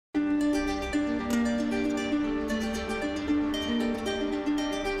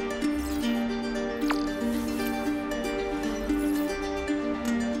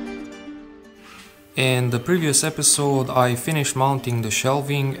In the previous episode, I finished mounting the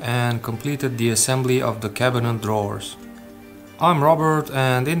shelving and completed the assembly of the cabinet drawers. I'm Robert,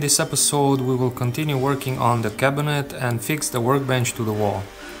 and in this episode we will continue working on the cabinet and fix the workbench to the wall.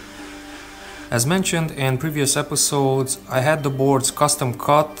 As mentioned in previous episodes, I had the boards custom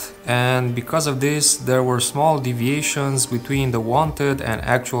cut, and because of this there were small deviations between the wanted and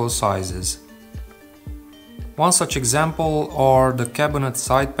actual sizes. One such example are the cabinet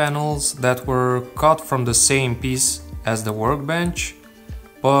side panels that were cut from the same piece as the workbench,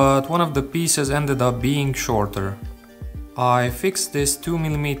 but one of the pieces ended up being shorter. I fixed this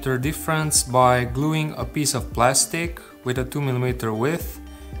 2mm difference by gluing a piece of plastic with a 2mm width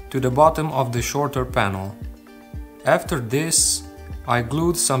to the bottom of the shorter panel. After this, I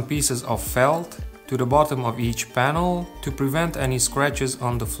glued some pieces of felt to the bottom of each panel to prevent any scratches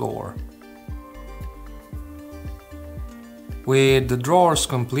on the floor. With the drawers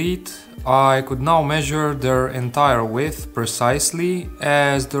complete, I could now measure their entire width precisely,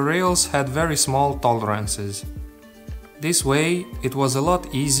 as the rails had very small tolerances. This way, it was a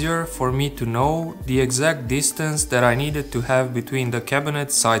lot easier for me to know the exact distance that I needed to have between the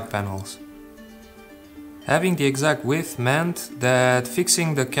cabinet side panels. Having the exact width meant that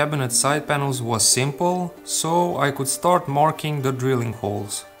fixing the cabinet side panels was simple, so I could start marking the drilling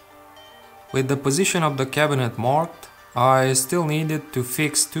holes. With the position of the cabinet marked, I still needed to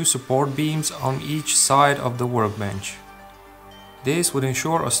fix 2 support beams on each side of the workbench. This would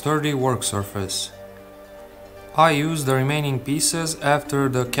ensure a sturdy work surface. I used the remaining pieces after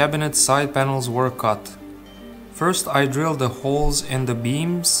the cabinet side panels were cut. First I drilled the holes in the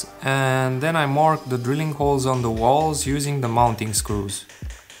beams, and then I marked the drilling holes on the walls using the mounting screws.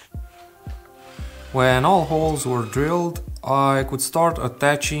 When all holes were drilled, I could start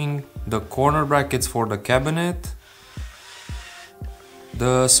attaching the corner brackets for the cabinet,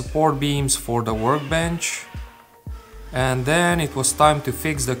 the support beams for the workbench, and then it was time to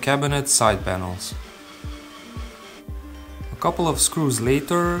fix the cabinet side panels. A couple of screws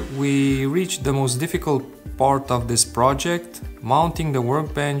later, we reached the most difficult part of this project, mounting the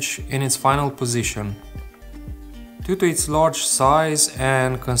workbench in its final position. Due to its large size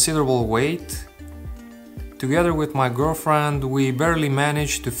and considerable weight, together with my girlfriend, we barely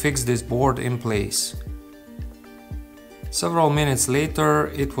managed to fix this board in place. Several minutes later,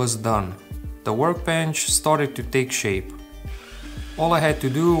 it was done. The workbench started to take shape. All I had to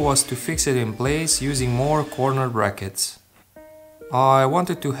do was to fix it in place using more corner brackets. I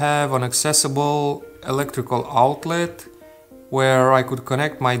wanted to have an accessible electrical outlet where I could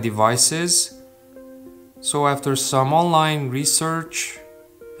connect my devices, so after some online research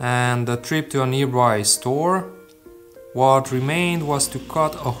and a trip to a nearby store, what remained was to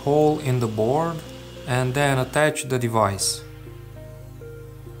cut a hole in the board and then attach the device.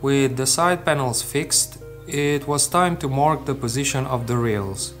 With the side panels fixed, it was time to mark the position of the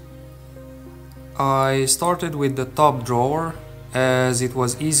rails. I started with the top drawer, as it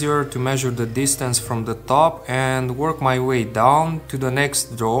was easier to measure the distance from the top and work my way down to the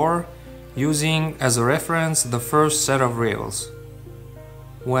next drawer, using as a reference the first set of rails.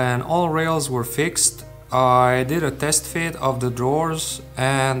 When all rails were fixed, I did a test fit of the drawers,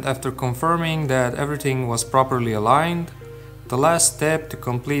 and after confirming that everything was properly aligned, the last step to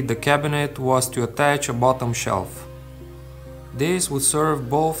complete the cabinet was to attach a bottom shelf. This would serve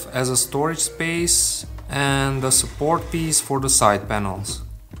both as a storage space and a support piece for the side panels.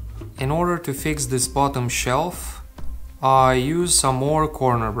 In order to fix this bottom shelf, I used some more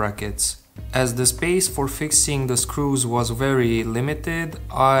corner brackets. As the space for fixing the screws was very limited,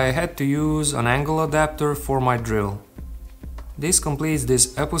 I had to use an angle adapter for my drill. This completes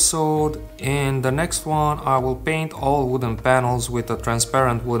this episode. In the next one, I will paint all wooden panels with a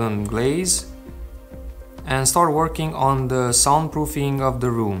transparent wooden glaze and start working on the soundproofing of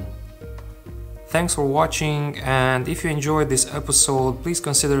the room. Thanks for watching, and if you enjoyed this episode, please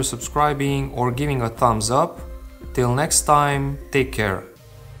consider subscribing or giving a thumbs up. Till next time, take care.